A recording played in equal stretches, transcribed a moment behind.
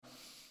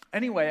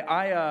Anyway,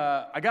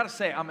 I got to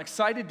say, I'm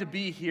excited to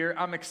be here.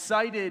 I'm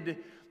excited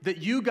that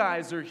you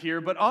guys are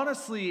here. But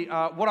honestly,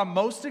 what I'm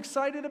most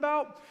excited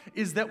about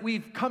is that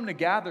we've come to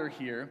gather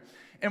here.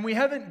 And we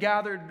haven't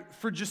gathered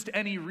for just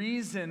any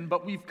reason,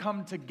 but we've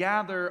come to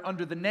gather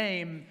under the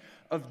name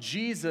of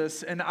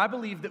Jesus. And I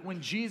believe that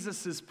when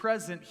Jesus is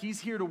present, he's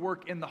here to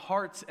work in the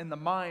hearts and the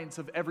minds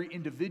of every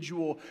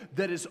individual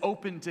that is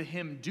open to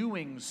him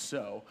doing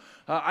so.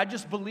 I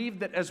just believe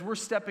that as we're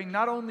stepping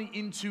not only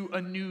into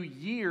a new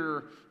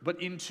year,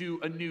 but into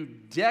a new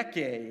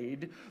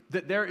decade,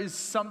 that there is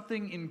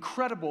something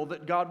incredible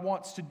that God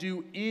wants to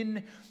do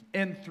in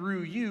and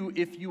through you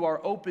if you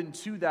are open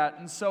to that.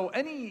 And so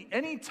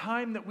any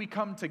time that we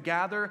come to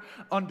gather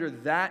under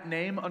that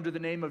name, under the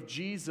name of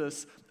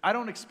Jesus, I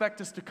don't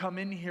expect us to come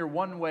in here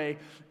one way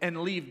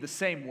and leave the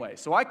same way.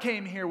 So I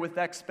came here with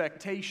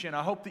expectation.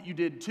 I hope that you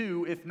did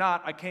too. If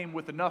not, I came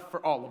with enough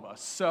for all of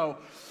us. So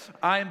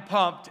I'm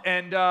pumped.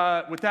 And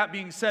with that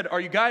being said, are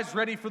you guys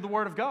ready for the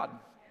Word of God?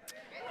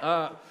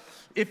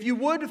 If you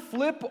would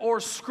flip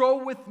or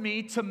scroll with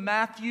me to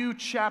Matthew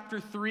chapter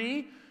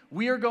 3,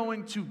 we are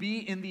going to be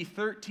in the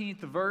 13th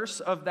verse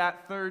of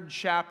that third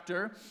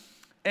chapter.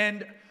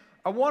 And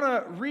I want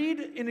to read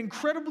an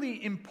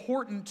incredibly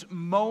important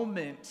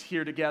moment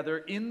here together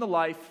in the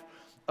life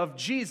of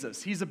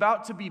Jesus. He's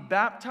about to be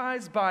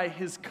baptized by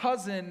his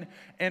cousin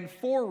and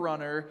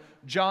forerunner,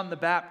 John the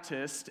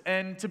Baptist.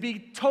 And to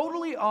be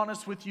totally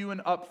honest with you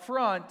and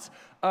upfront,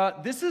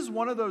 this is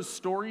one of those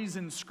stories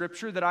in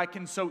Scripture that I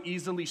can so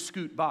easily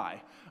scoot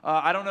by.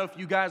 I don't know if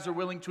you guys are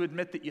willing to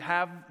admit that you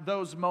have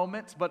those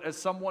moments, but as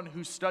someone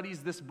who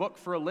studies this book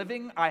for a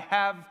living, I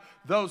have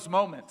those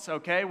moments,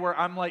 okay, where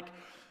I'm like,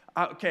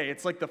 okay,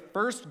 it's like the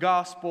first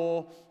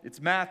gospel, it's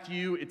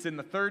Matthew, it's in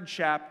the third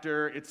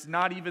chapter, it's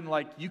not even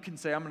like you can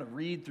say, I'm going to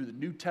read through the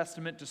New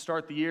Testament to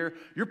start the year.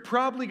 You're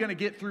probably going to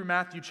get through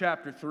Matthew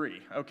chapter 3,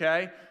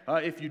 okay?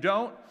 If you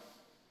don't,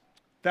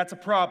 that's a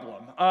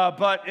problem.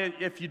 But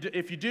if you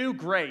do,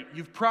 great.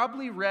 You've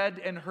probably read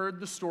and heard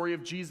the story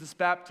of Jesus'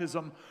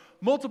 baptism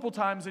multiple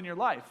times in your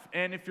life.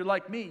 And if you're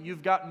like me,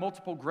 you've got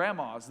multiple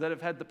grandmas that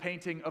have had the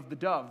painting of the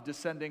dove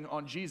descending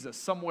on Jesus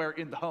somewhere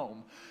in the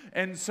home.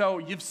 And so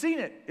you've seen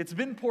it. It's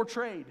been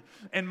portrayed.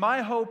 And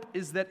my hope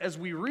is that as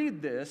we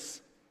read this,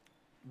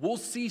 we'll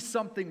see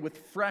something with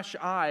fresh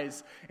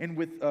eyes and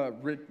with a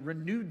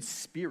renewed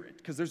spirit,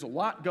 because there's a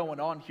lot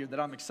going on here that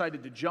I'm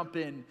excited to jump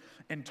in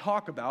and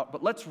talk about.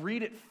 But let's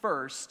read it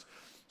first,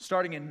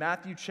 starting in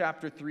Matthew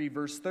chapter 3,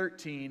 verse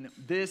 13.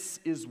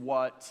 This is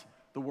what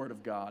the Word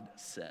of God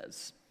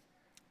says.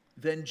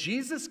 Then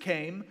Jesus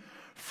came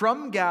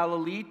from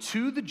Galilee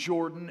to the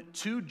Jordan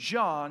to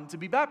John to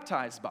be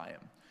baptized by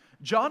him.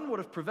 John would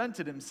have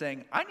prevented him,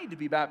 saying, I need to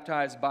be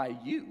baptized by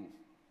you,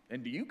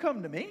 and do you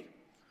come to me?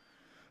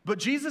 But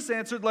Jesus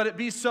answered, let it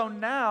be so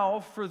now,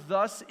 for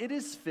thus it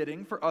is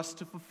fitting for us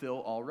to fulfill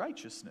all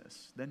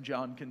righteousness. Then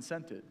John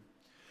consented.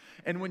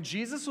 And when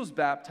Jesus was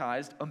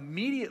baptized,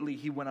 immediately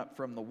he went up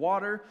from the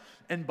water,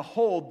 and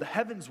behold, the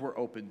heavens were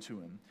opened to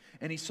him.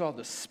 And he saw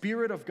the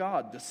Spirit of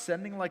God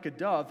descending like a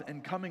dove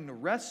and coming to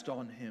rest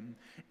on him.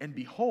 And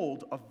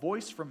behold, a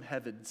voice from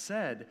heaven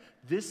said,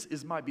 this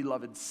is my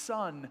beloved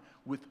Son,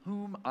 with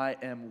whom I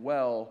am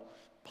well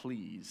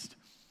pleased.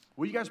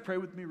 Will you guys pray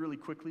with me really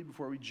quickly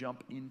before we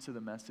jump into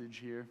the message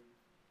here?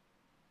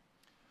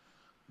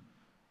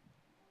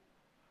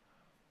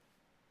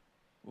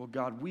 Well,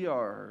 God, we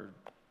are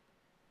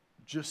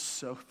just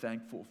so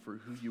thankful for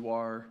who you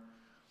are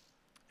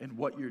and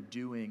what you're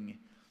doing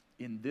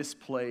in this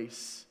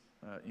place,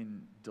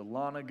 in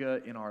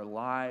Dahlonega, in our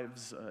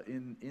lives,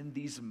 in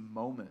these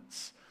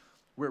moments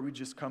where we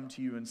just come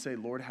to you and say,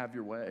 Lord, have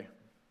your way.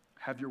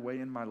 Have your way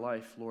in my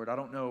life, Lord. I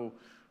don't know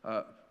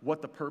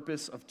what the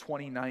purpose of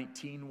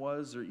 2019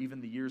 was, or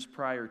even the years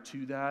prior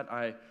to that.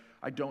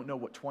 I don't know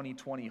what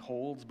 2020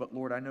 holds, but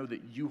Lord, I know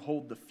that you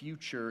hold the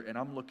future, and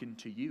I'm looking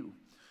to you.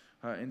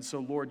 And so,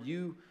 Lord,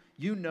 you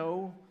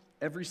know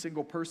every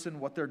single person,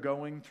 what they're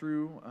going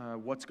through,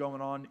 what's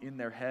going on in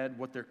their head,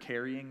 what they're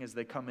carrying as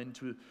they come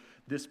into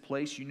this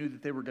place. You knew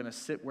that they were going to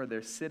sit where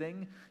they're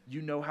sitting.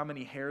 You know how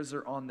many hairs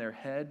are on their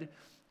head,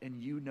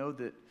 and you know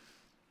that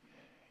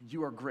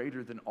you are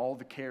greater than all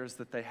the cares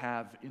that they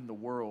have in the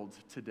world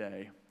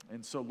today.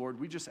 And so, Lord,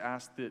 we just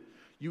ask that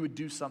you would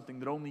do something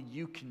that only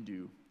you can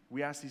do.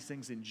 We ask these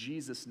things in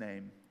Jesus'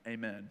 name.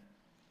 Amen.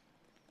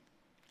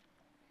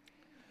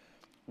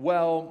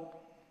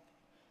 Well,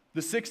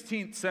 the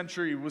 16th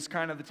century was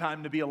kind of the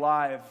time to be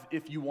alive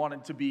if you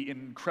wanted to be an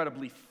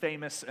incredibly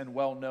famous and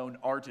well-known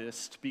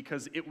artist,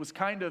 because it was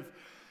kind of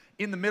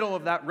in the middle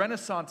of that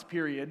Renaissance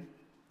period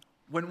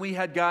when we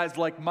had guys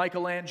like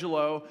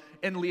Michelangelo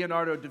and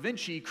Leonardo da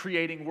Vinci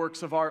creating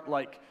works of art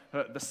like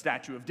the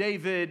Statue of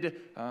David,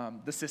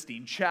 the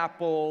Sistine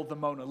Chapel, the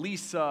Mona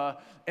Lisa,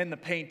 and the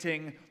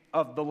painting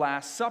of the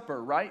Last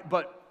Supper, right?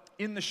 But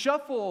in the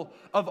shuffle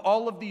of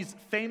all of these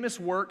famous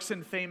works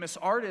and famous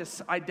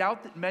artists, I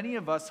doubt that many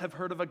of us have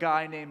heard of a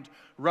guy named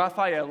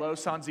Raffaello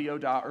Sanzio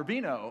da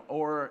Urbino,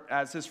 or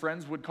as his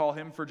friends would call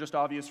him for just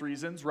obvious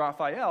reasons,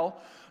 Raphael.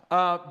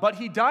 But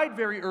he died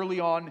very early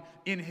on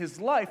in his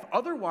life.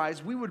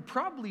 Otherwise, we would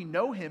probably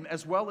know him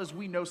as well as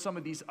we know some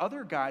of these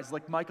other guys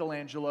like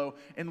Michelangelo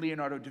and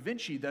Leonardo da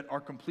Vinci that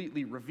are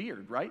completely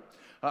revered, right?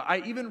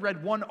 I even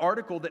read one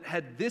article that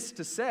had this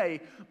to say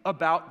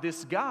about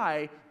this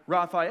guy,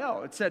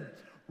 Raphael. It said,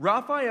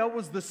 Raphael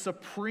was the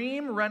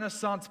supreme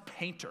Renaissance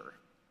painter,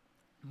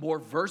 more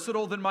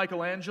versatile than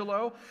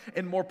Michelangelo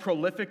and more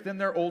prolific than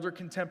their older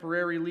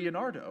contemporary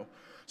Leonardo.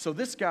 So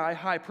this guy,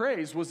 high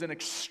praise, was an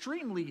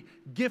extremely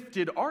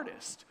gifted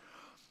artist.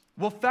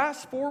 Well,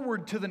 fast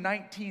forward to the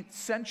 19th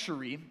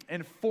century,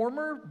 and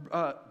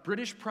former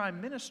British Prime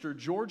Minister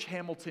George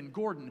Hamilton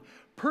Gordon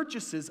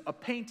purchases a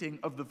painting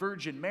of the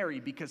Virgin Mary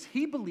because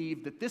he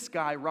believed that this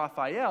guy,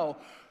 Raphael,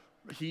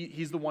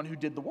 he's the one who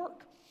did the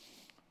work.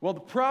 Well, the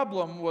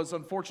problem was,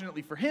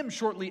 unfortunately for him,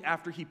 shortly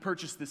after he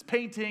purchased this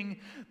painting,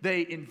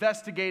 they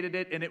investigated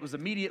it, and it was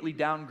immediately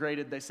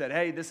downgraded. They said,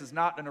 hey, this is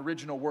not an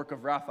original work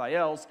of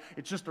Raphael's.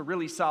 It's just a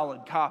really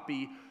solid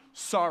copy.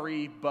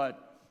 Sorry,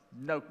 but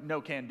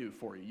no can do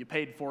for you. You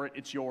paid for it.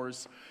 It's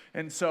yours.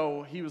 And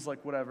so he was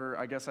like, whatever,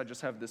 I guess I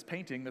just have this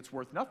painting that's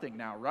worth nothing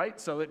now, right?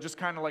 So it just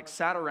kind of like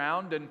sat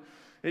around, and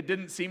it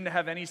didn't seem to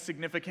have any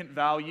significant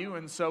value,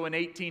 and so in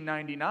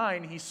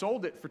 1899, he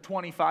sold it for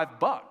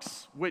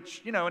 $25,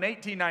 which, in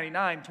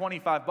 1899,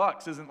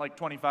 $25 isn't like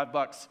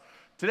 $25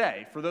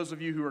 today. For those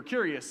of you who are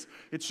curious,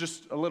 it's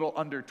just a little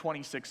under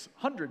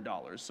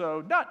 $2,600.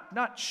 So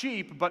not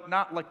cheap, but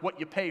not like what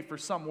you pay for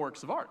some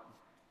works of art.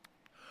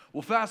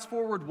 Well, fast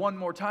forward one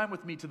more time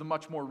with me to the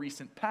much more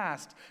recent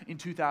past in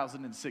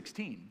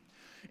 2016.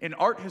 An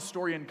art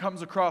historian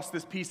comes across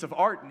this piece of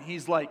art, and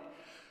he's like,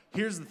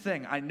 here's the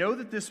thing. I know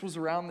that this was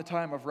around the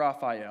time of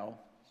Raphael.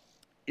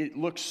 It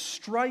looks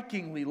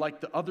strikingly like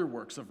the other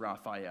works of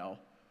Raphael.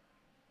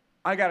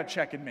 I got to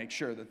check and make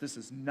sure that this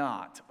is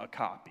not a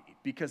copy,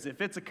 because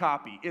if it's a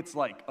copy, it's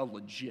like a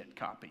legit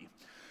copy.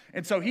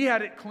 And so he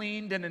had it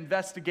cleaned and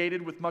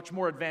investigated with much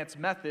more advanced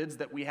methods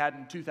that we had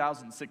in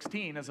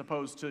 2016 as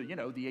opposed to, the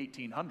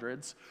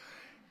 1800s.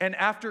 And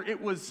after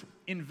it was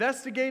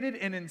investigated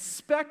and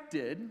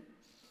inspected,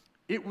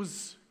 it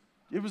was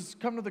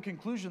come to the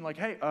conclusion like,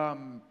 hey,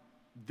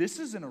 this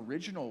is an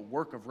original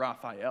work of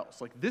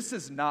Raphael's. Like, this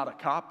is not a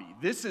copy.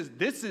 This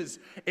is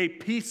a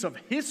piece of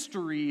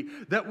history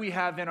that we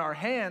have in our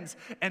hands.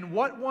 And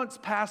what once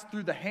passed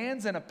through the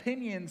hands and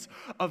opinions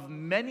of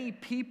many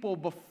people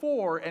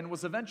before and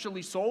was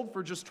eventually sold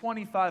for just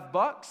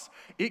 $25,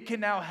 it can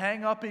now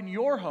hang up in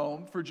your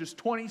home for just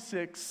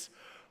 $26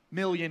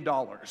 million.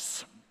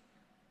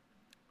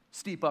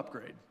 Steep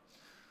upgrade.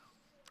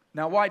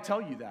 Now, why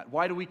tell you that?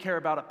 Why do we care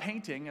about a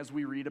painting as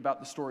we read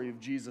about the story of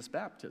Jesus'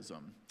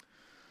 baptism?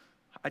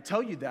 I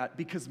tell you that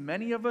because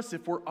many of us,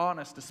 if we're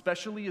honest,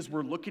 especially as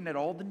we're looking at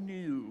all the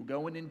new,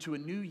 going into a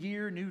new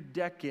year, new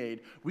decade,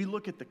 we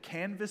look at the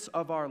canvas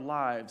of our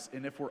lives,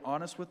 and if we're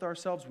honest with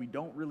ourselves, we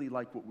don't really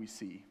like what we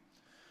see.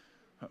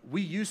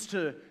 We used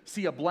to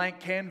see a blank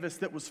canvas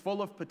that was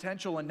full of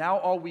potential, and now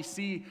all we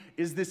see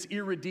is this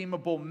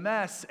irredeemable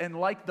mess. And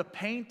like the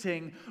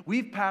painting,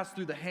 we've passed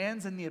through the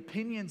hands and the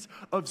opinions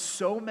of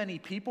so many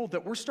people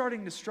that we're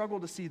starting to struggle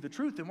to see the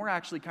truth, and we're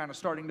actually kind of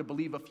starting to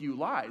believe a few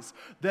lies,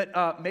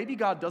 that maybe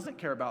God doesn't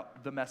care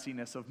about the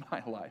messiness of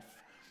my life.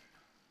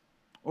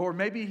 Or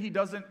maybe he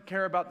doesn't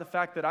care about the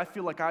fact that I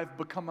feel like I've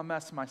become a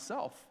mess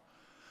myself.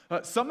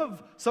 Some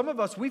of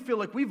us, we feel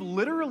like we've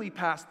literally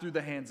passed through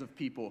the hands of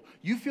people.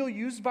 You feel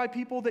used by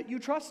people that you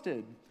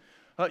trusted.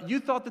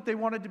 You thought that they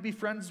wanted to be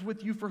friends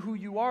with you for who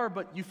you are,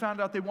 but you found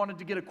out they wanted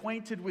to get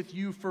acquainted with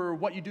you for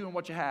what you do and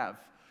what you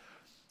have.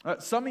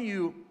 Some of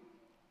you,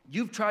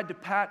 you've tried to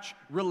patch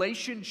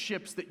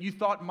relationships that you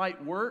thought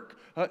might work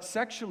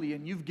sexually,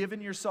 and you've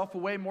given yourself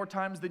away more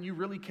times than you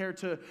really care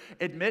to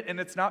admit, and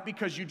it's not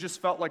because you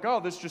just felt like,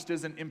 oh, this just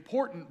isn't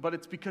important, but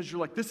it's because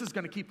you're like, this is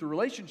going to keep the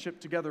relationship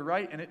together,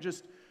 right? And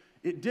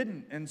it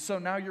didn't. And so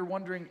now you're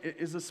wondering,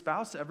 is a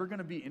spouse ever going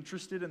to be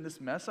interested in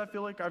this mess I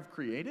feel like I've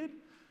created?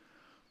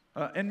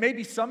 And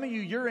maybe some of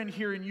you, you're in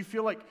here and you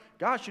feel like,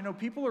 gosh,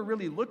 people are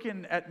really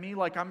looking at me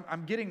like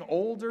I'm getting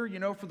older,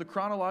 for the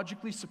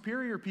chronologically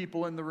superior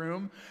people in the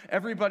room.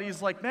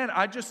 Everybody's like, man,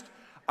 I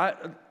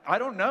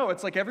don't know.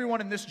 It's like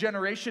everyone in this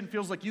generation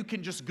feels like you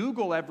can just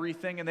Google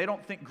everything, and they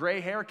don't think gray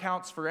hair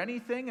counts for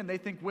anything, and they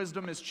think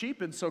wisdom is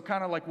cheap, and so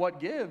kind of like what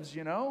gives,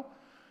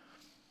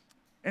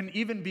 And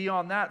even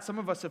beyond that, some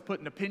of us have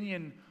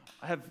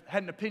have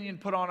had an opinion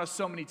put on us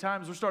so many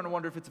times, we're starting to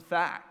wonder if it's a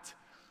fact.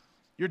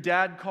 Your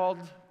dad called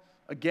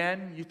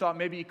again. You thought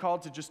maybe he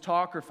called to just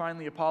talk or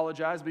finally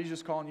apologize, but he's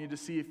just calling you to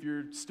see if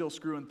you're still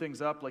screwing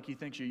things up like he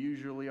thinks you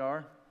usually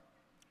are.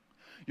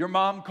 Your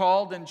mom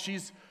called, and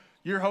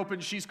you're hoping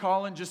she's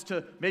calling just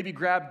to maybe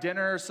grab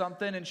dinner or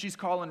something, and she's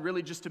calling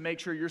really just to make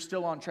sure you're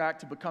still on track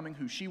to becoming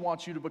who she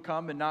wants you to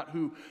become and not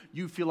who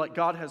you feel like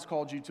God has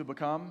called you to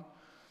become.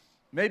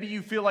 Maybe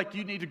you feel like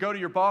you need to go to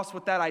your boss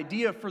with that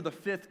idea for the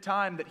 5th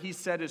time that he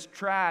said is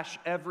trash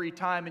every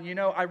time. And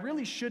I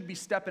really should be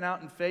stepping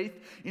out in faith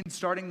in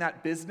starting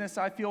that business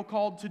I feel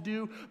called to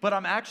do. But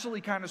I'm actually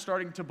kind of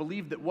starting to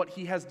believe that what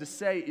he has to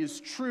say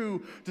is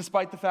true,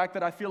 despite the fact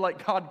that I feel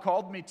like God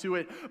called me to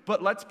it.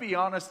 But let's be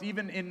honest,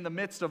 even in the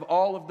midst of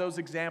all of those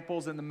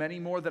examples and the many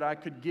more that I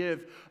could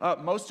give,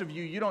 most of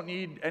you don't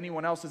need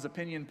anyone else's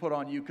opinion put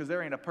on you, because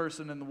there ain't a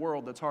person in the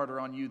world that's harder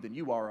on you than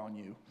you are on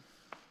you.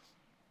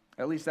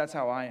 At least that's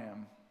how I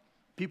am.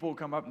 People will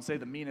come up and say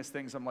the meanest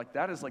things. I'm like,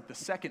 that is like the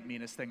second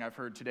meanest thing I've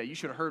heard today. You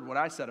should have heard what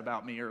I said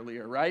about me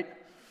earlier, right?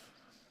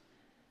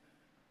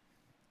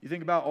 You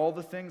think about all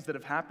the things that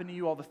have happened to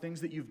you, all the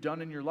things that you've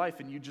done in your life,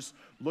 and you just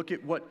look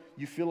at what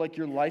you feel like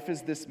your life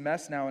is this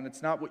mess now, and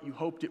it's not what you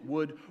hoped it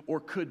would or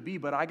could be.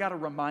 But I got to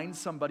remind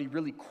somebody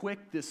really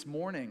quick this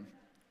morning,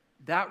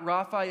 that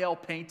Raphael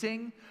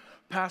painting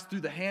passed through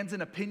the hands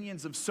and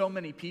opinions of so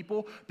many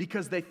people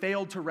because they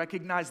failed to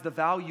recognize the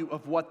value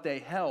of what they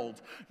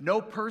held.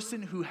 No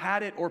person who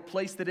had it or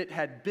place that it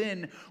had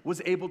been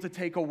was able to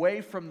take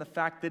away from the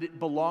fact that it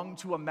belonged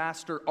to a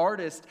master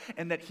artist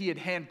and that he had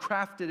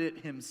handcrafted it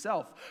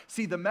himself.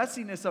 See, the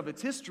messiness of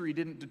its history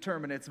didn't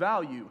determine its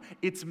value.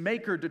 Its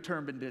maker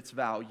determined its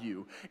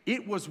value.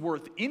 It was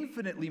worth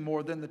infinitely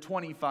more than the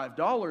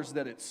 $25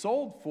 that it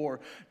sold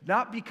for,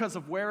 not because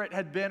of where it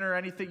had been or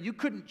anything. You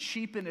couldn't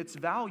cheapen its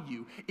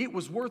value. It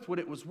was worth what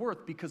it was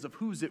worth because of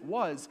whose it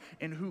was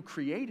and who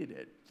created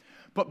it.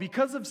 But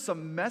because of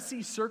some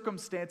messy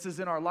circumstances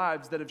in our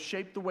lives that have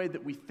shaped the way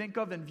that we think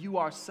of and view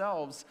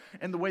ourselves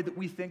and the way that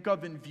we think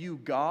of and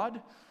view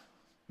God,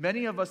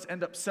 many of us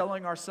end up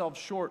selling ourselves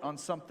short on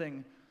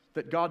something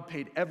that God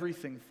paid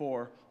everything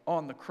for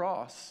on the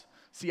cross.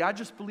 See, I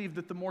just believe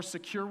that the more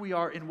secure we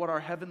are in what our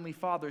Heavenly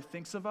Father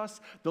thinks of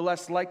us, the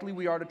less likely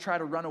we are to try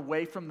to run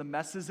away from the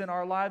messes in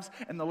our lives,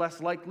 and the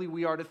less likely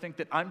we are to think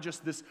that I'm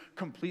just this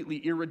completely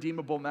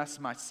irredeemable mess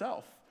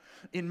myself.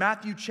 In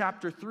Matthew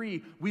chapter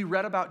 3, we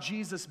read about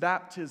Jesus'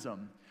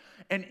 baptism.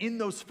 And in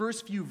those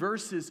first few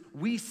verses,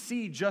 we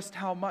see just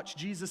how much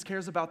Jesus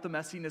cares about the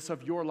messiness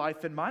of your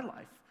life and my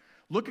life.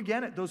 Look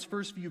again at those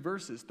first few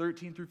verses,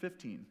 13 through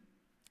 15.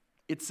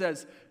 It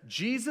says,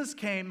 Jesus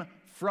came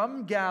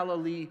from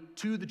Galilee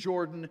to the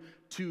Jordan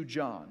to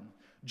John.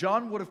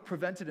 John would have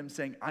prevented him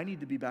saying, I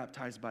need to be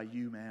baptized by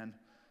you, man,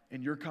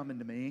 and you're coming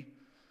to me.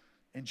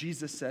 And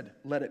Jesus said,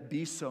 let it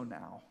be so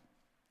now.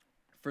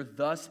 For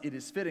thus it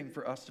is fitting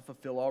for us to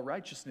fulfill all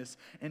righteousness.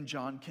 And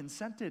John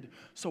consented.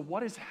 So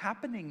what is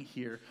happening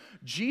here?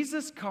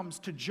 Jesus comes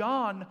to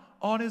John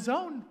on his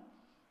own.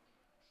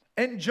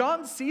 And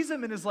John sees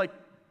him and is like,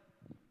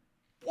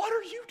 what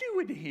are you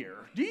doing here?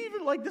 Do you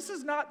even this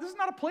is not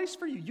a place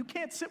for you. You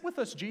can't sit with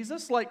us,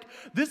 Jesus.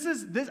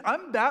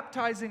 I'm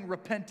baptizing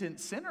repentant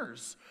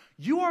sinners.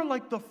 You are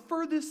like the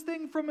furthest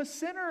thing from a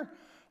sinner.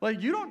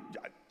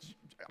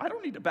 I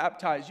don't need to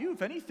baptize you.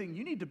 If anything,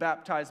 you need to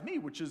baptize me,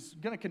 which is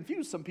going to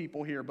confuse some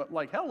people here, but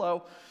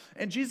hello.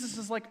 And Jesus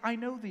is like, I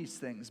know these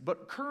things,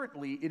 but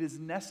currently it is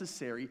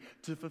necessary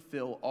to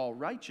fulfill all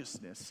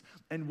righteousness.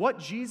 And what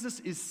Jesus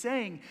is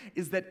saying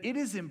is that it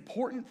is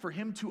important for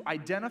him to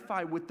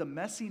identify with the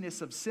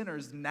messiness of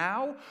sinners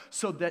now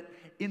so that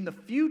in the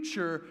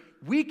future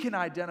we can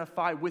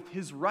identify with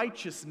his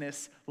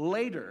righteousness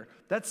later.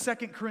 That's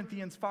 2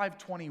 Corinthians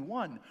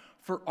 5:21.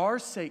 For our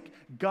sake,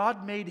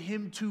 God made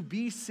him to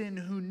be sin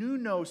who knew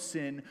no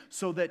sin,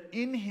 so that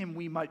in him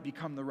we might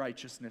become the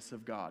righteousness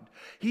of God.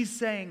 He's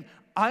saying,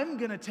 I'm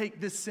going to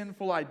take this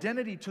sinful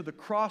identity to the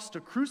cross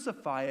to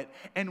crucify it,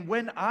 and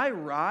when I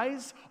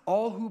rise,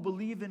 all who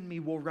believe in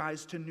me will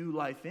rise to new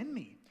life in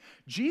me.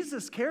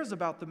 Jesus cares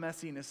about the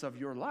messiness of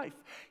your life.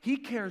 He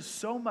cares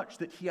so much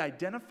that he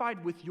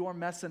identified with your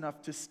mess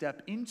enough to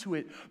step into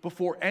it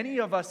before any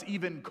of us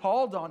even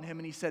called on him,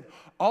 and he said,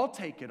 I'll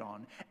take it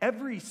on.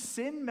 Every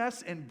sin,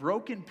 mess, and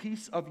broken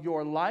piece of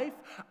your life,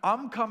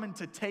 I'm coming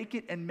to take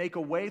it and make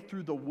a way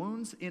through the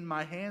wounds in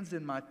my hands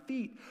and my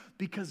feet,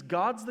 because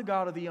God's the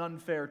God of the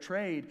unfair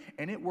trade,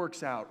 and it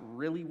works out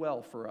really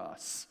well for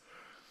us.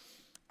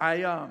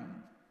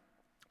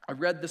 I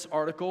read this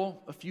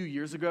article a few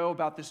years ago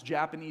about this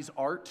Japanese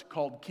art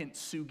called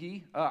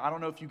kintsugi. I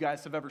don't know if you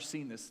guys have ever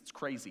seen this. It's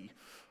crazy.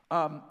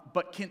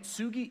 But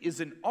kintsugi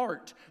is an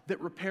art that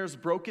repairs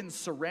broken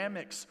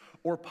ceramics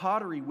or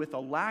pottery with a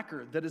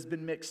lacquer that has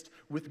been mixed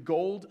with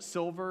gold,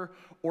 silver,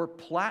 or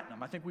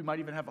platinum. I think we might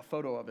even have a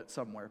photo of it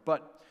somewhere.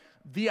 But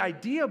the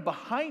idea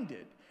behind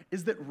it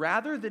is that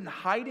rather than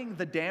hiding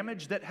the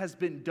damage that has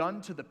been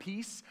done to the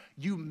piece,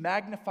 you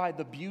magnify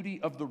the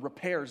beauty of the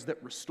repairs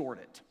that restored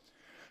it.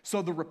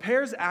 So the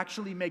repairs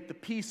actually make the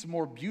piece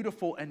more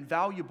beautiful and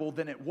valuable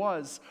than it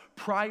was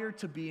prior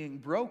to being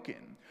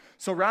broken.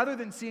 So rather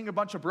than seeing a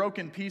bunch of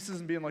broken pieces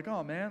and being like,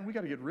 oh man, we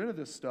got to get rid of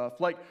this stuff,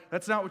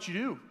 that's not what you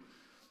do.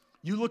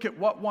 You look at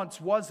what once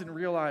was and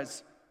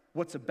realize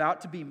what's about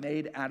to be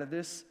made out of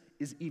this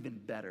is even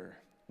better.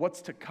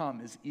 What's to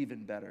come is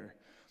even better.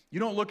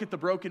 You don't look at the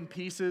broken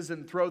pieces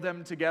and throw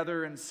them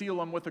together and seal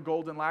them with a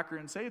golden lacquer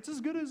and say, it's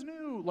as good as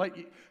new.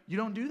 You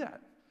don't do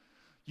that.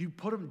 You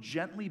put them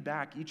gently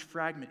back, each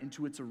fragment,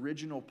 into its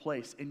original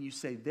place, and you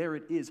say, there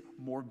it is,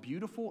 more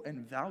beautiful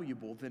and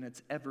valuable than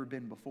it's ever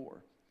been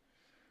before.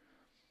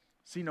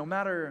 See, no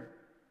matter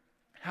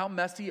how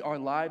messy our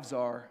lives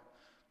are,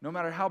 no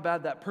matter how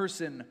bad that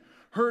person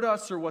hurt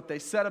us or what they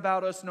said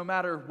about us, no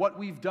matter what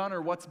we've done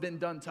or what's been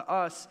done to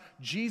us,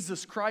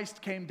 Jesus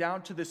Christ came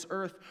down to this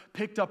earth,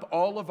 picked up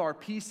all of our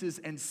pieces,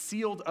 and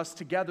sealed us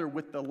together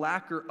with the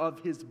lacquer of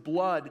his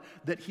blood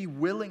that he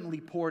willingly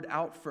poured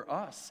out for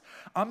us.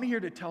 I'm here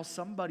to tell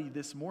somebody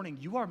this morning,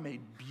 you are made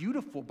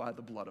beautiful by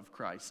the blood of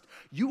Christ.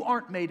 You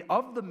aren't made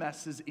of the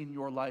messes in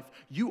your life.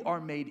 You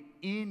are made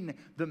in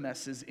the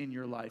messes in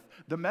your life.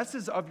 The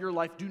messes of your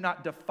life do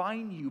not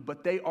define you,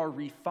 but they are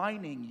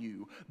refining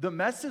you. The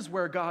mess is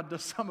where God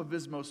does some of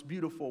his most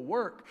beautiful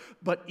work.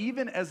 But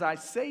even as I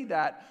say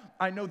that,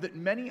 I know that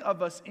many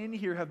of us in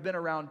here have been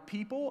around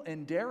people,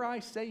 and dare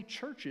I say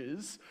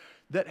churches,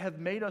 that have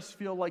made us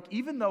feel like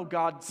even though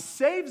God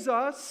saves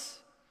us,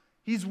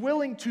 he's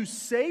willing to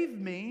save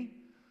me,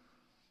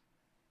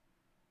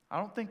 I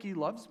don't think he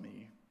loves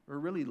me or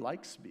really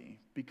likes me,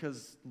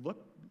 because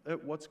look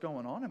at what's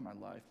going on in my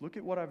life. Look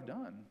at what I've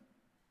done.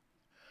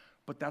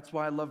 But that's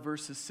why I love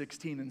verses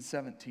 16 and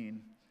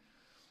 17.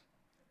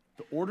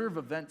 The order of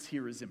events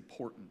here is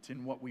important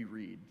in what we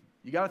read.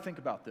 You got to think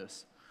about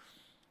this.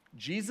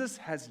 Jesus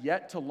has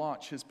yet to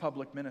launch his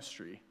public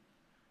ministry.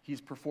 He's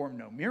performed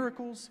no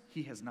miracles.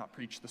 He has not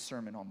preached the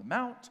Sermon on the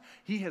Mount.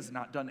 He has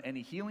not done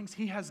any healings.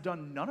 He has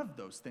done none of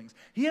those things.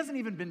 He hasn't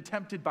even been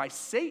tempted by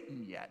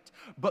Satan yet.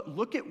 But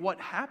look at what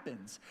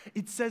happens.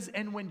 It says,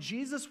 and when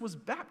Jesus was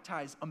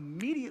baptized,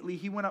 immediately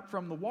he went up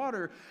from the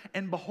water,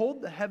 and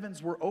behold, the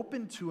heavens were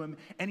opened to him,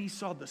 and he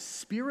saw the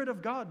Spirit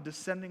of God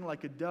descending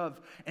like a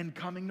dove and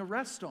coming to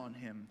rest on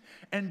him.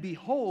 And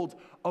behold,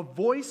 a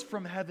voice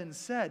from heaven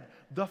said,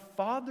 the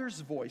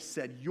Father's voice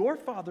said, your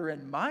Father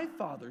and my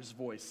Father's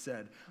voice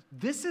said,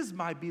 this is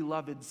my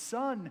beloved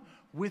Son,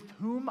 with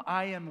whom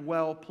I am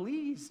well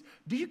pleased.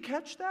 Do you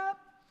catch that?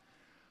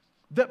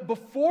 That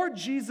before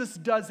Jesus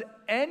does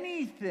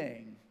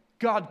anything,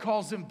 God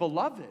calls him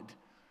beloved.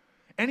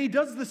 And he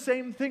does the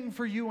same thing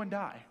for you and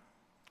I.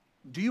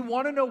 Do you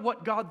want to know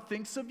what God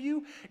thinks of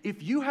you?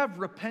 If you have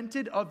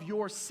repented of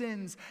your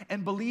sins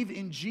and believe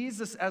in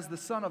Jesus as the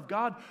Son of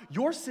God,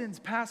 your sins,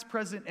 past,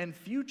 present, and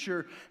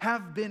future,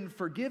 have been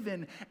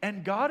forgiven.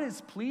 And God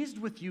is pleased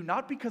with you,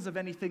 not because of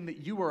anything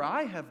that you or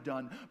I have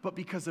done, but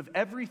because of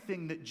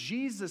everything that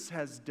Jesus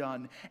has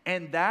done.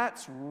 And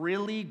that's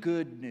really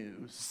good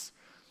news.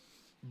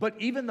 But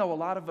even though a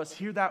lot of us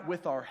hear that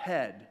with our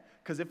head,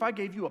 because if I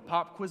gave you a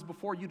pop quiz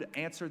before, you'd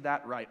answer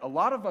that right. A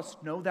lot of us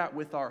know that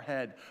with our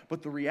head,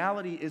 but the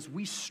reality is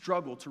we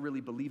struggle to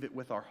really believe it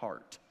with our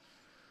heart.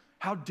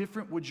 How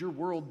different would your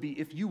world be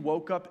if you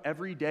woke up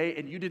every day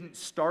and you didn't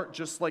start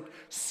just like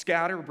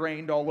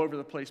scatterbrained all over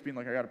the place, being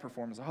like, I got to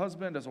perform as a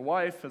husband, as a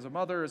wife, as a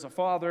mother, as a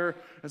father,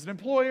 as an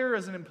employer,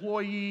 as an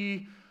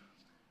employee.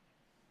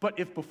 But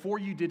if before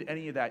you did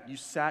any of that, you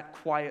sat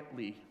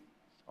quietly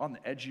on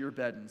the edge of your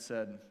bed and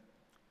said,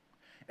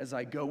 as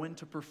I go in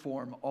to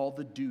perform all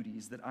the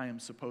duties that I am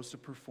supposed to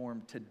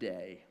perform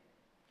today,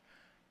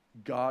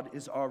 God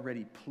is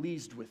already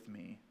pleased with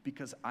me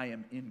because I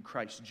am in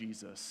Christ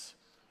Jesus.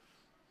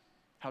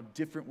 How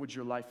different would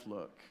your life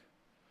look?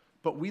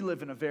 But we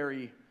live in a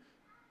very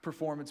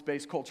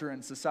performance-based culture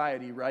and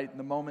society, right? And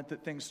the moment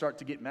that things start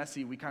to get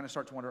messy, we kind of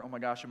start to wonder, oh my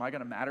gosh, am I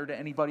going to matter to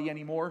anybody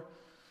anymore?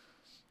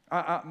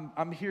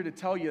 I'm here to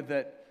tell you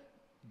that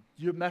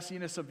your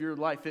messiness of your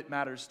life, it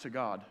matters to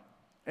God.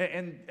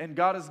 And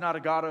God is not a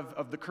God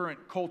of the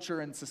current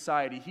culture and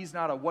society. He's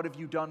not a what have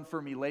you done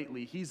for me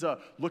lately. He's a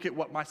look at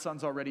what my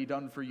son's already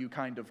done for you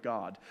kind of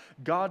God.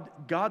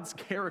 God's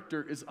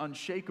character is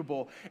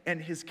unshakable, and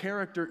his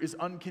character is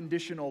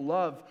unconditional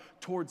love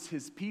towards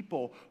his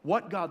people.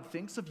 What God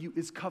thinks of you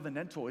is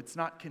covenantal. It's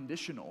not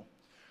conditional.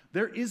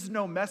 There is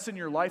no mess in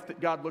your life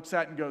that God looks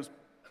at and goes,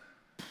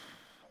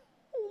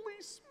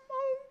 holy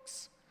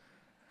smokes,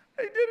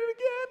 they did it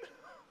again.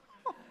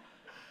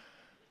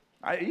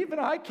 Even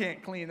I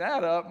can't clean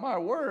that up, my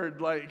word,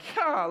 like,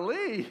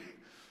 golly,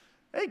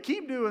 they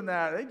keep doing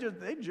that.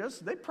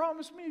 They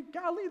promised me,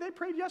 golly, they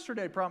prayed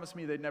yesterday, promised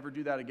me they'd never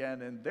do that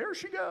again, and there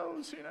she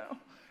goes, you know.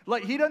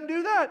 Like, he doesn't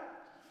do that.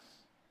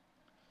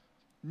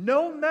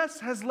 No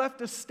mess has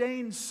left a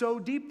stain so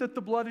deep that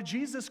the blood of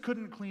Jesus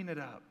couldn't clean it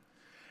up.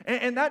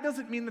 And that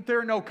doesn't mean that there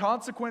are no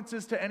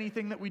consequences to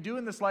anything that we do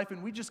in this life,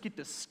 and we just get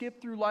to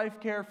skip through life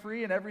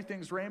carefree and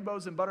everything's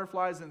rainbows and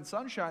butterflies and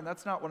sunshine.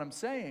 That's not what I'm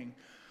saying.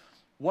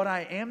 What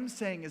I am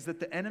saying is that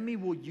the enemy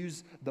will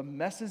use the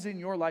messes in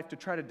your life to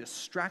try to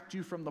distract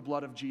you from the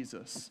blood of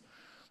Jesus.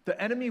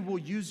 The enemy will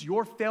use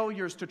your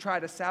failures to try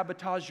to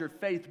sabotage your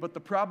faith, but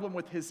the problem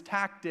with his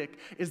tactic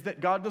is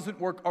that God doesn't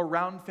work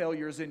around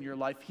failures in your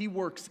life. He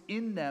works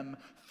in them,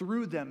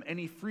 through them, and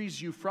he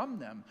frees you from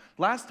them.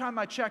 Last time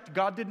I checked,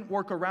 God didn't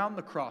work around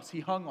the cross. He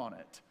hung on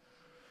it.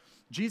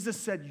 Jesus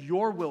said,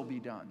 your will be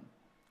done.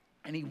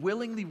 And he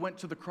willingly went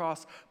to the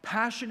cross,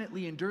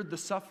 passionately endured the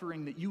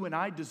suffering that you and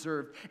I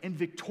deserved, and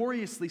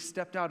victoriously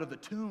stepped out of the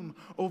tomb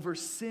over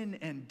sin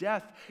and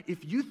death.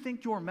 If you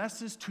think your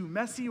mess is too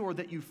messy, or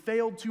that you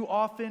failed too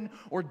often,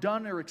 or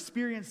done or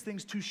experienced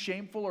things too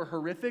shameful or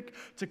horrific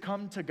to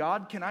come to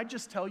God, can I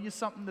just tell you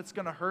something that's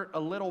going to hurt a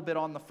little bit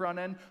on the front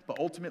end, but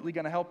ultimately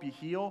going to help you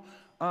heal?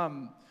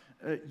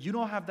 You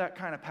don't have that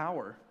kind of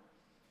power.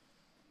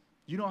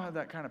 You don't have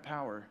that kind of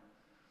power.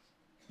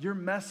 Your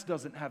mess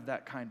doesn't have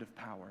that kind of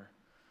power.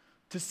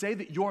 To say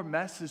that your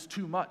mess is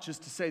too much is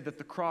to say that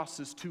the cross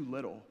is too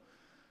little.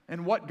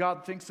 And what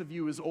God thinks of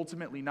you is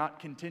ultimately not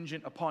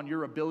contingent upon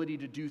your ability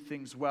to do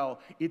things well.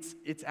 It's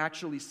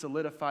actually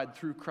solidified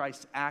through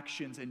Christ's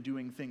actions and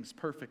doing things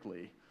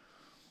perfectly.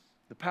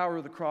 The power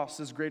of the cross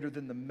is greater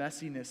than the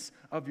messiness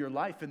of your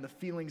life and the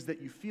feelings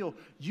that you feel.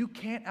 You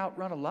can't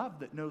outrun a love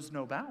that knows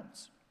no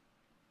bounds.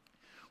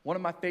 One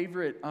of my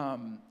favorite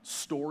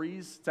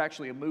stories, it's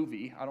actually a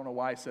movie, I don't know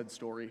why I said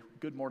story,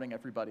 good morning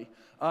everybody,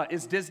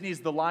 is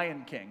Disney's The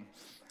Lion King.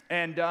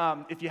 And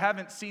if you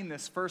haven't seen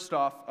this, first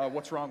off,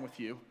 what's wrong with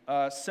you?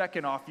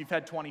 Second off, you've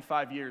had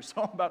 25 years,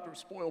 so I'm about to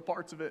spoil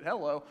parts of it,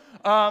 hello.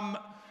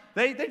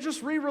 They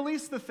just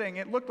re-released the thing.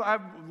 It looked,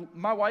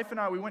 my wife and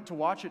I, we went to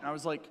watch it, and I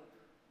was like,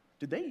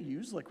 did they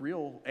use like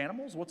real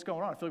animals? What's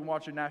going on? I feel like I'm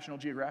watching National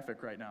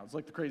Geographic right now. It's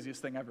like the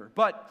craziest thing ever.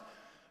 But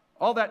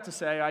all that to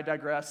say, I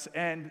digress,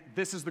 and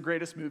this is the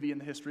greatest movie in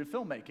the history of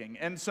filmmaking.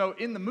 And so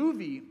in the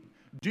movie,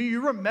 do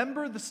you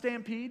remember the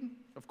stampede?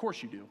 Of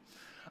course you do.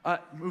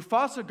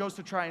 Mufasa goes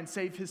to try and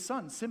save his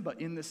son, Simba,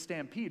 in this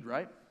stampede,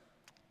 right?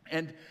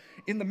 And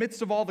in the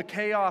midst of all the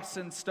chaos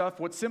and stuff,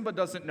 what Simba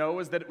doesn't know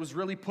is that it was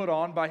really put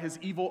on by his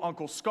evil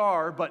Uncle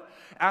Scar. But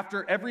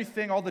after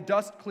everything, all the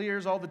dust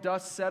clears, all the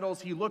dust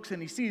settles, he looks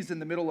and he sees in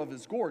the middle of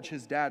his gorge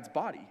his dad's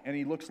body. And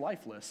he looks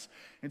lifeless.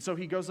 And so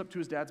he goes up to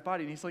his dad's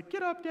body and he's like,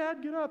 "Get up,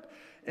 Dad, get up."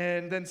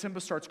 And then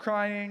Simba starts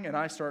crying, and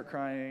I start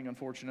crying,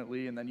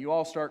 unfortunately. And then you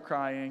all start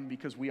crying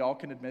because we all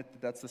can admit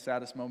that that's the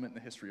saddest moment in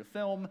the history of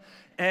film.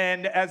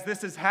 And as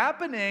this is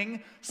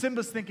happening,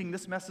 Simba's thinking,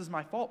 this mess is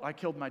my fault. I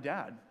killed my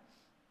dad.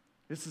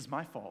 This is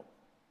my fault.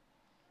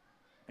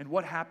 And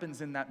what happens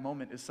in that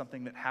moment is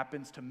something that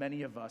happens to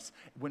many of us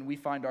when we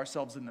find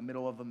ourselves in the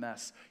middle of a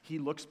mess. He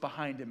looks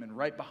behind him, and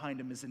right behind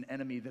him is an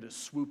enemy that has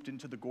swooped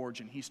into the gorge,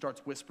 and he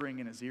starts whispering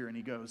in his ear, and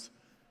he goes,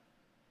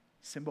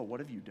 "Simba, what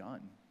have you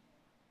done?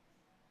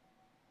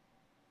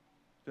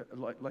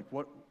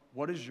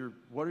 What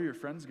are your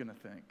friends going to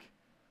think?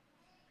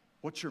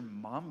 What's your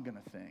mom going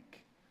to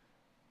think?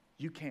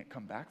 You can't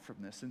come back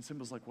from this." And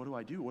Simba's like, "What do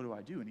I do? What do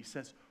I do?" And he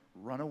says,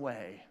 "Run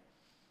away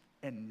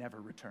and never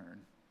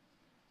return."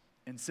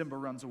 And Simba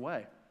runs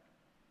away.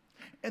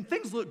 And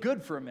things look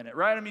good for a minute,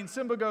 right? I mean,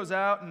 Simba goes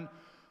out and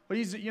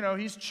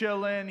he's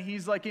chilling.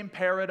 He's like in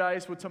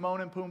paradise with Timon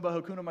and Pumbaa,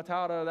 Hakuna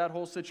Matata, that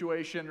whole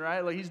situation,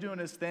 right? Like he's doing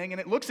his thing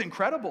and it looks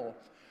incredible.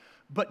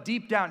 But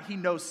deep down, he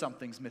knows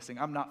something's missing.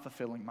 I'm not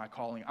fulfilling my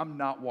calling. I'm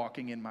not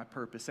walking in my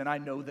purpose. And I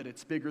know that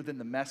it's bigger than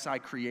the mess I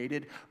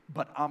created,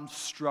 but I'm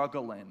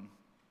struggling.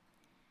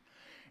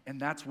 And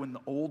that's when the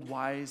old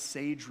wise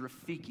sage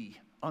Rafiki,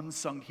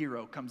 unsung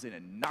hero, comes in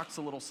and knocks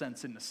a little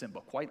sense into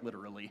Simba, quite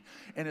literally,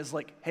 and is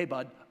like, "Hey,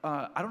 bud,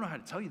 I don't know how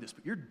to tell you this,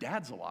 but your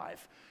dad's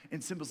alive."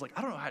 And Simba's like,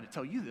 "I don't know how to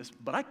tell you this,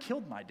 but I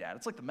killed my dad.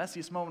 It's like the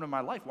messiest moment of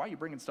my life. Why are you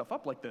bringing stuff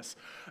up like this?"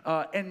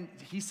 And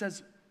he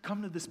says,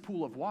 "Come to this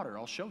pool of water.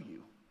 I'll show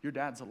you. Your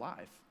dad's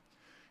alive."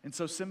 And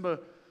so Simba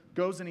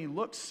goes and he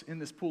looks in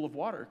this pool of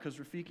water because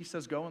Rafiki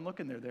says, "Go and look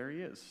in there." There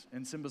he is.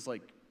 And Simba's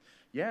like,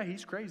 "Yeah,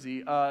 he's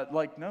crazy."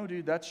 No,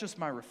 dude, that's just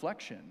my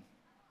reflection.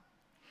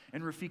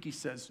 And Rafiki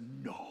says,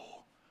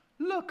 "No,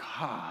 look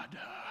harder."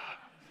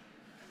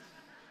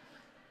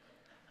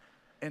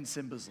 And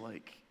Simba's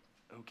like,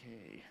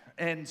 "Okay."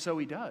 And so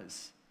he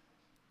does.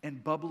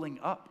 And bubbling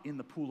up in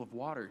the pool of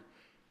water,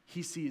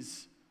 he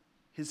sees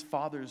his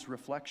father's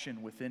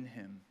reflection within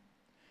him.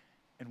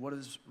 And what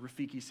does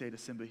Rafiki say to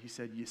Simba? He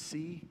said, "You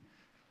see,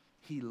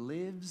 he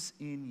lives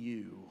in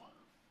you."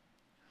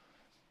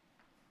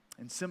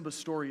 And Simba's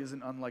story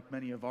isn't unlike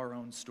many of our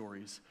own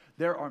stories.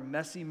 There are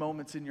messy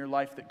moments in your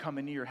life that come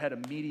into your head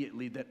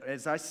immediately that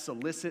as I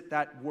solicit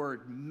that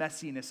word,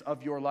 messiness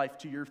of your life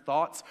to your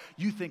thoughts,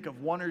 you think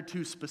of one or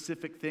two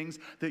specific things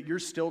that you're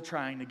still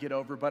trying to get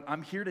over. But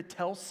I'm here to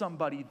tell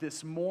somebody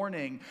this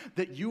morning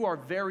that you are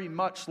very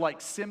much like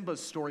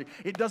Simba's story.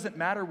 It doesn't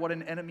matter what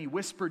an enemy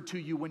whispered to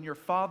you when your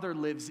father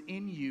lives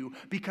in you,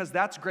 because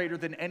that's greater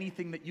than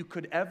anything that you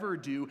could ever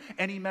do,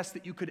 any mess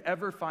that you could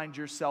ever find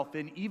yourself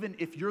in, even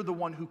if you're the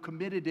one who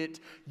committed it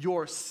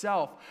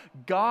yourself.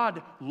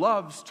 God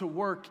loves to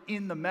work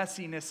in the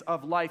messiness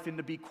of life, and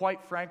to be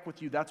quite frank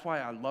with you, that's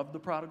why I love the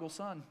prodigal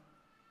son.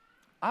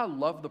 I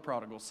love the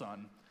prodigal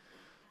son.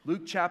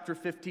 Luke chapter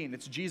 15,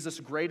 it's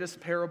Jesus' greatest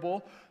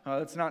parable.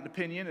 It's not an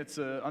opinion, it's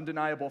an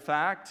undeniable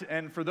fact.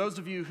 And for those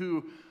of you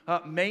who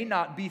may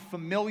not be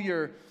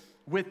familiar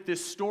with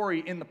this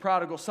story in the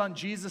prodigal son.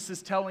 Jesus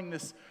is telling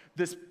this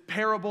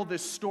parable,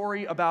 this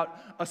story about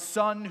a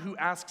son who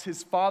asks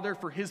his father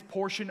for his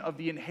portion of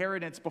the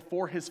inheritance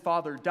before his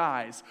father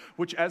dies,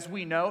 which, as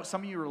we know,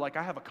 some of you are like,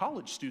 I have a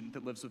college student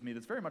that lives with me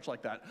that's very much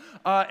like that.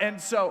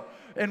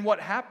 And what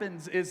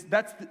happens is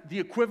that's the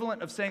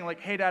equivalent of saying, like,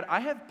 hey, Dad, I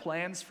have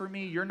plans for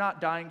me. You're not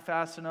dying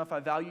fast enough. I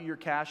value your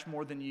cash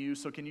more than you,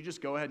 so can you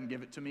just go ahead and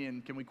give it to me,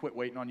 and can we quit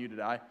waiting on you to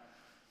die?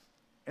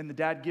 And the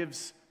dad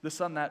gives the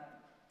son that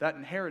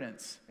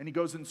inheritance, and he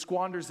goes and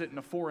squanders it in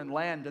a foreign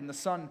land. And the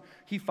son,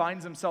 he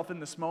finds himself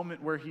in this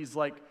moment where he's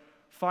like,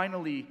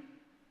 finally,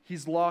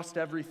 he's lost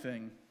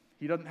everything.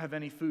 He doesn't have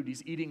any food.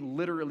 He's eating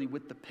literally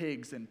with the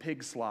pigs and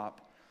pig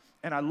slop.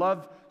 And I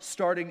love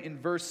starting in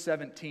verse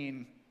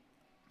 17.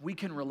 We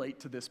can relate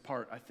to this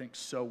part, I think,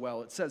 so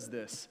well. It says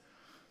this,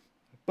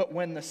 "But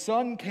when the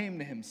son came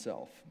to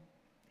himself,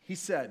 he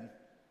said,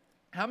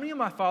 'How many of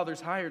my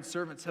father's hired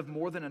servants have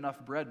more than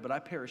enough bread, but I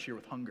perish here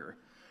with hunger?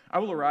 I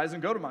will arise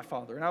and go to my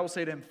father, and I will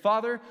say to him,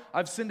 Father,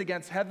 I've sinned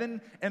against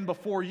heaven and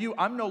before you.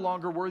 I'm no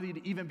longer worthy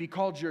to even be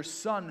called your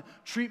son.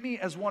 Treat me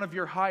as one of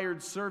your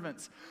hired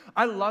servants.'"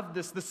 I love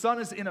this. The son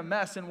is in a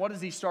mess, and what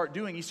does he start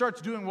doing? He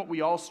starts doing what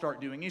we all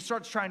start doing. He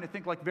starts trying to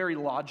think like very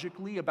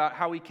logically about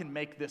how he can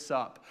make this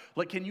up.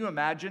 Like, can you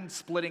imagine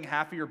splitting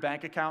half of your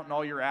bank account and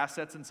all your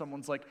assets, and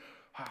someone's like,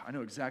 I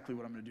know exactly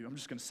what I'm going to do. I'm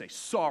just going to say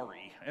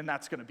sorry, and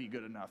that's going to be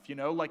good enough. You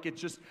know, like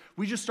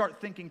we just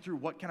start thinking through,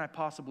 what can I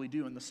possibly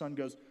do? And the son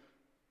goes,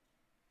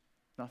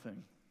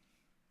 nothing.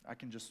 I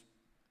can just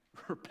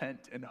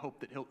repent and hope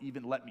that he'll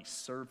even let me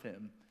serve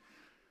him.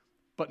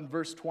 But in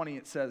verse 20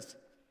 it says,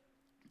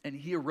 "And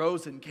he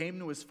arose and came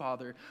to his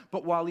father,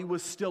 but while he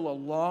was still a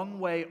long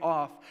way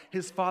off,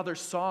 his father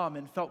saw him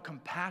and felt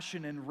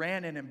compassion and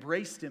ran and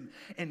embraced him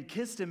and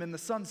kissed him. And the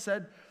son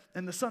said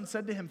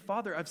to him,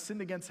 'Father, I've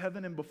sinned against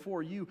heaven and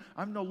before you.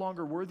 I'm no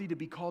longer worthy to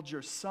be called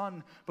your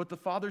son.' But the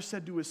father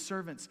said to his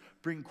servants,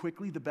 'Bring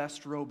quickly the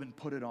best robe and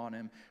put it on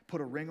him.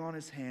 Put a ring on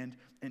his hand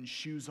and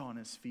shoes on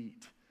his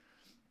feet.'"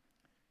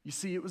 You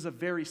see, it was a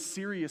very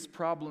serious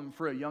problem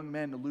for a young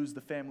man to lose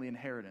the family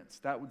inheritance.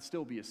 That would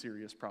still be a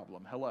serious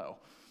problem. Hello.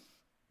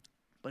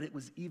 But it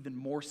was even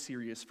more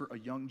serious for a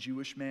young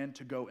Jewish man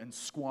to go and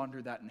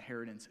squander that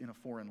inheritance in a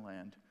foreign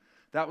land.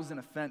 That was an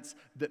offense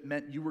that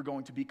meant you were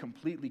going to be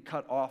completely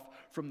cut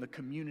off from the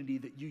community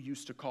that you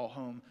used to call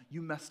home.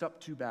 You messed up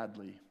too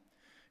badly.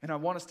 And I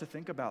want us to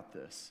think about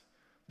this.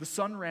 The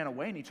son ran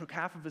away and he took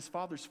half of his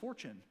father's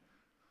fortune.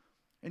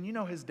 And you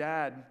know his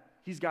dad,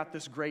 he's got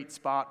this great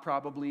spot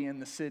probably in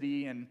the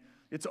city, and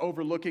it's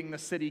overlooking the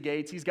city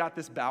gates. He's got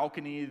this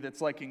balcony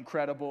that's like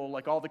incredible.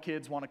 Like all the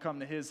kids want to come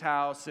to his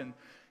house, and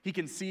he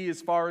can see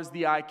as far as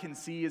the eye can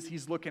see as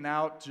he's looking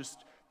out,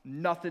 just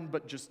nothing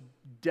but just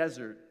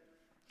desert.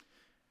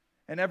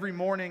 And every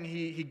morning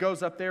he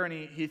goes up there and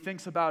he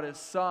thinks about his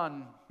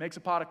son, makes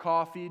a pot of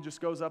coffee, just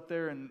goes up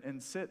there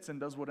and sits and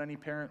does what any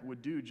parent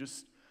would do.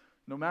 Just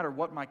no matter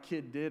what my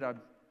kid did,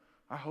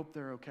 I hope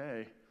they're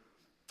okay.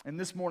 And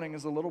this morning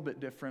is a little bit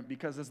different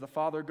because as the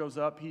father goes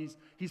up, he's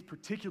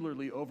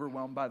particularly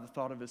overwhelmed by the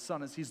thought of his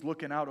son as he's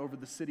looking out over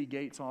the city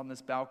gates on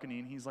this balcony,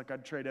 and he's like,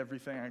 I'd trade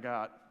everything I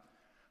got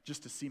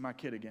just to see my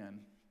kid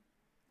again.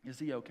 Is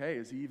he okay?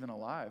 Is he even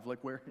alive? Like,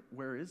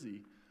 where is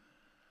he?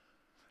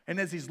 And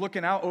as he's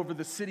looking out over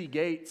the city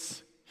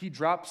gates, he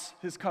drops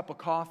his cup of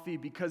coffee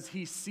because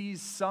he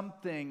sees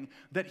something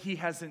that he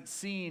hasn't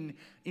seen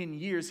in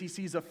years. He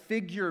sees a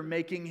figure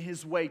making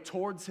his way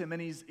towards him,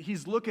 and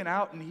he's looking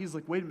out, and he's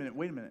like, wait a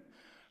minute.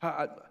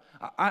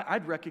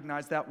 I'd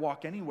recognize that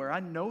walk anywhere.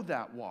 I know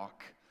that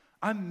walk.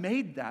 I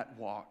made that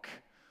walk.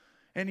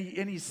 And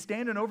he's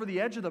standing over the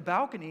edge of the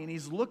balcony, and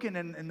he's looking,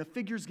 and the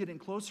figure's getting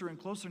closer and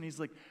closer, and he's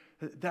like,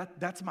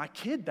 that's my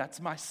kid,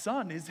 that's my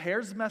son. His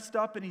hair's messed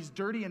up, and he's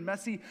dirty and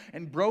messy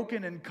and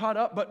broken and cut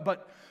up,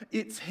 but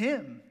it's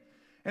him.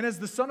 And as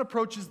the son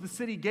approaches the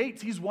city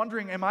gates, he's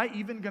wondering, am I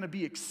even going to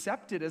be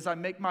accepted as I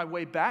make my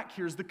way back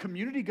here? Is the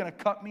community going to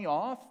cut me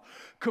off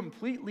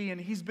completely?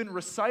 And he's been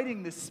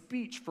reciting this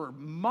speech for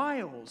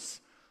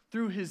miles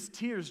through his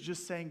tears,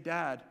 just saying,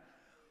 Dad,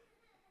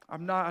 I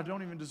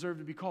don't even deserve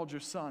to be called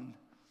your son.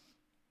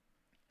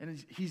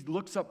 And he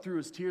looks up through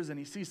his tears and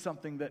he sees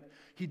something that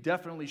he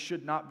definitely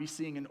should not be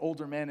seeing an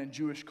older man in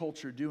Jewish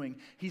culture doing.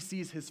 He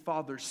sees his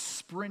father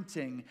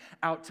sprinting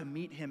out to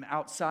meet him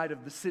outside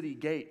of the city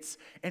gates.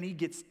 And he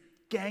gets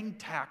gang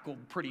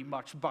tackled pretty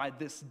much by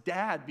this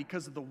dad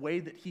because of the way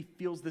that he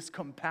feels this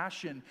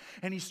compassion.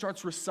 And he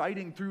starts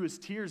reciting through his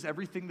tears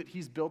everything that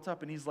he's built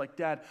up. And he's like,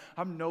 Dad,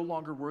 I'm no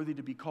longer worthy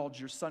to be called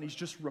your son. He's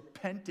just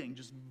repenting,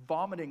 just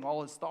vomiting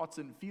all his thoughts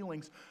and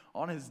feelings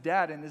on his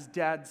dad. And his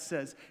dad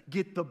says,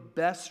 get the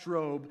best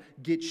robe,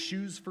 get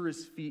shoes for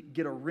his feet,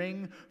 get a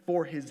ring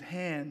for his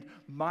hand.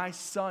 My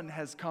son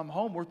has come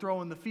home. We're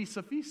throwing the feast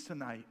of feasts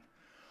tonight.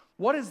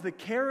 What is the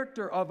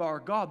character of our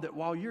God that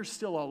while you're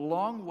still a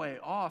long way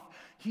off,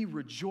 he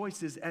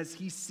rejoices as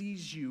he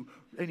sees you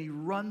and he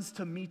runs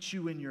to meet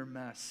you in your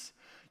mess?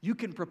 You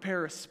can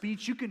prepare a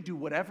speech. You can do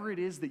whatever it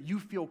is that you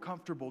feel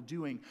comfortable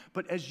doing.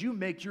 But as you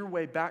make your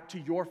way back to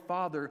your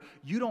Father,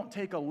 you don't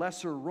take a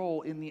lesser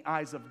role in the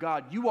eyes of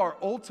God. You are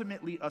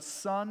ultimately a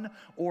son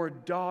or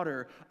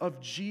daughter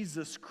of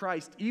Jesus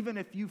Christ, even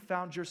if you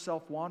found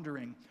yourself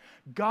wandering.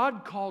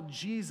 God called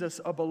Jesus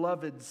a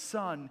beloved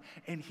son,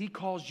 and he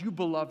calls you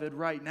beloved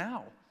right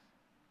now.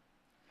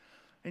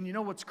 And you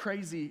know what's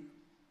crazy?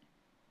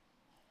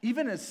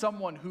 Even as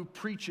someone who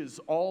preaches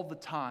all the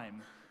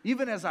time,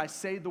 even as I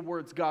say the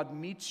words, God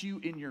meets you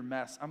in your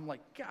mess, I'm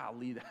like,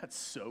 golly, that's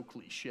so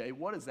cliche.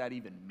 What does that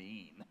even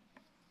mean?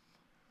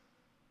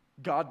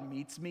 God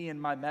meets me in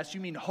my mess? You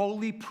mean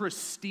holy,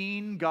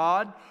 pristine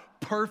God,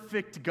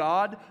 perfect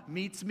God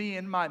meets me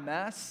in my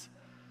mess?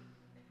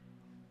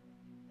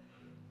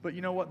 But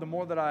you know what? The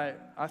more that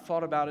I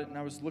thought about it and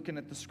I was looking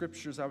at the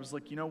scriptures, I was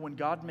like, you know, when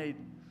God made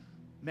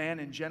man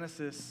in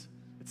Genesis,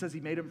 it says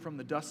he made him from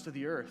the dust of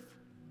the earth.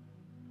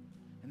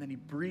 And then he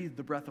breathed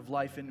the breath of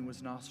life into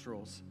his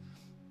nostrils.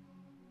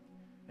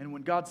 And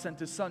when God sent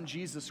his son,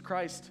 Jesus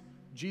Christ,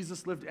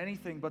 Jesus lived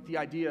anything but the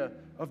idea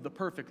of the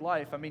perfect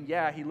life. I mean,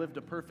 yeah, he lived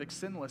a perfect,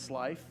 sinless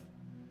life,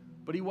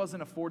 but he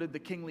wasn't afforded the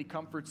kingly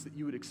comforts that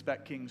you would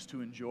expect kings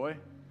to enjoy.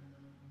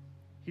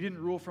 He didn't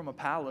rule from a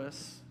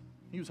palace.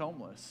 He was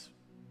homeless.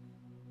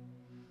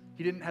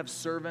 He didn't have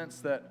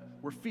servants that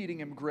were feeding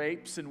him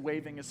grapes and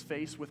waving his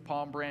face with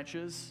palm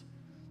branches.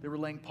 They were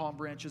laying palm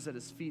branches at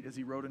his feet as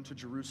he rode into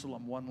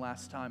Jerusalem one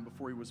last time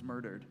before he was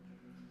murdered.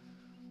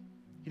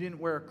 He didn't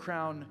wear a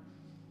crown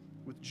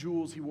with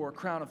jewels. He wore a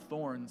crown of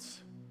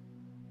thorns.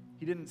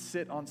 He didn't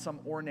sit on some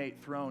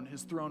ornate throne.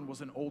 His throne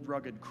was an old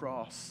rugged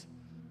cross.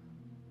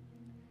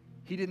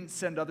 He didn't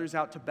send others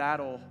out to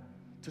battle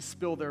to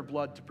spill their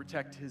blood to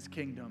protect his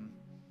kingdom.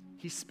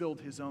 He spilled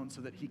his own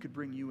so that he could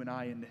bring you and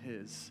I into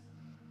his.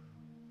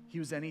 He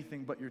was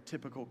anything but your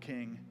typical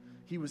king.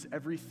 He was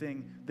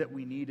everything that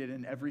we needed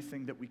and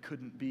everything that we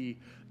couldn't be.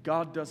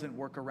 God doesn't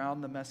work around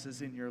the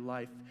messes in your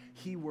life.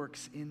 He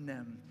works in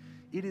them.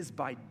 It is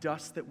by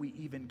dust that we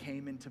even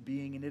came into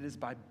being, and it is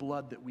by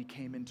blood that we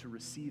came into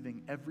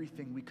receiving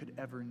everything we could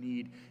ever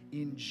need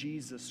in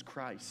Jesus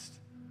Christ.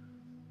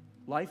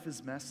 Life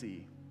is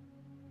messy.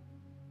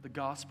 The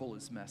gospel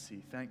is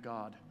messy, thank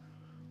God.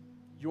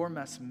 Your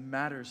mess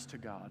matters to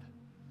God.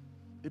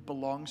 It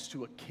belongs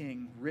to a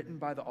king, written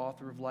by the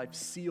author of life,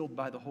 sealed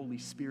by the Holy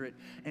Spirit,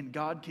 and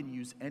God can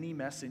use any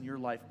mess in your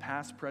life,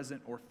 past,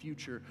 present, or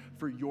future,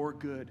 for your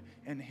good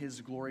and his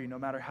glory, no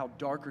matter how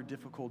dark or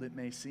difficult it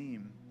may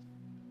seem.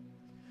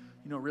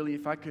 You know, really,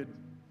 if I could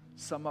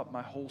sum up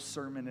my whole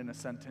sermon in a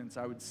sentence,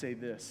 I would say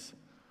this.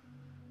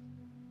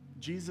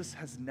 Jesus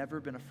has never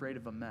been afraid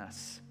of a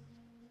mess,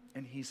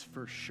 and he's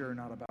for sure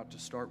not about to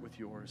start with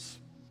yours.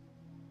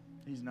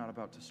 He's not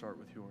about to start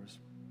with yours.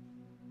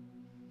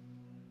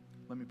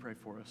 Let me pray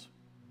for us.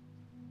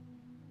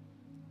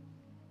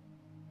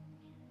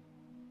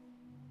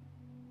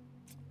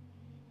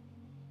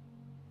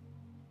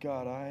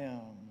 God,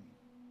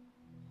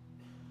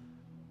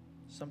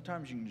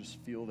 sometimes you can just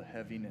feel the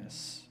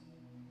heaviness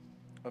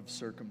of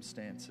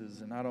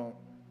circumstances, and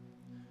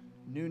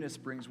newness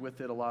brings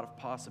with it a lot of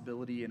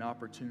possibility and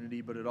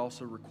opportunity, but it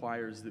also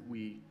requires that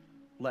we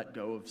let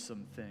go of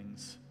some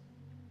things.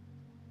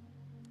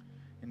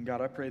 And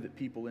God, I pray that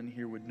people in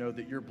here would know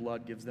that your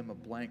blood gives them a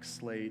blank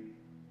slate,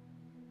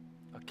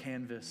 a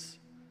canvas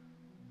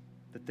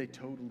that they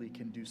totally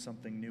can do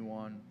something new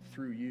on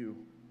through you.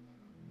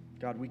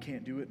 God, we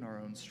can't do it in our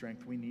own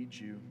strength. We need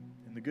you.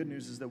 And the good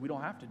news is that we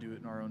don't have to do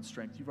it in our own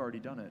strength. You've already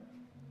done it.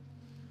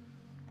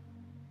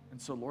 And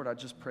so, Lord, I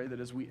just pray that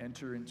as we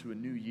enter into a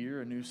new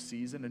year, a new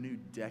season, a new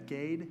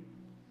decade,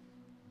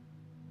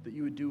 that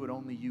you would do what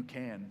only you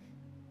can.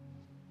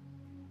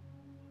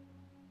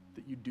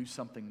 That you'd do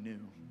something new,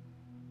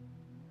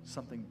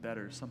 something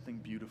better, something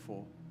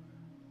beautiful.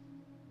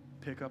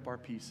 Pick up our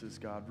pieces,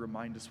 God.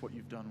 Remind us what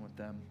you've done with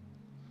them.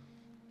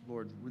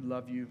 Lord, we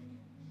love you.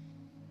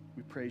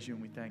 We praise you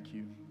and we thank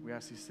you. We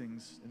ask these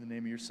things in the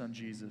name of your Son,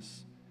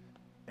 Jesus.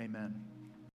 Amen.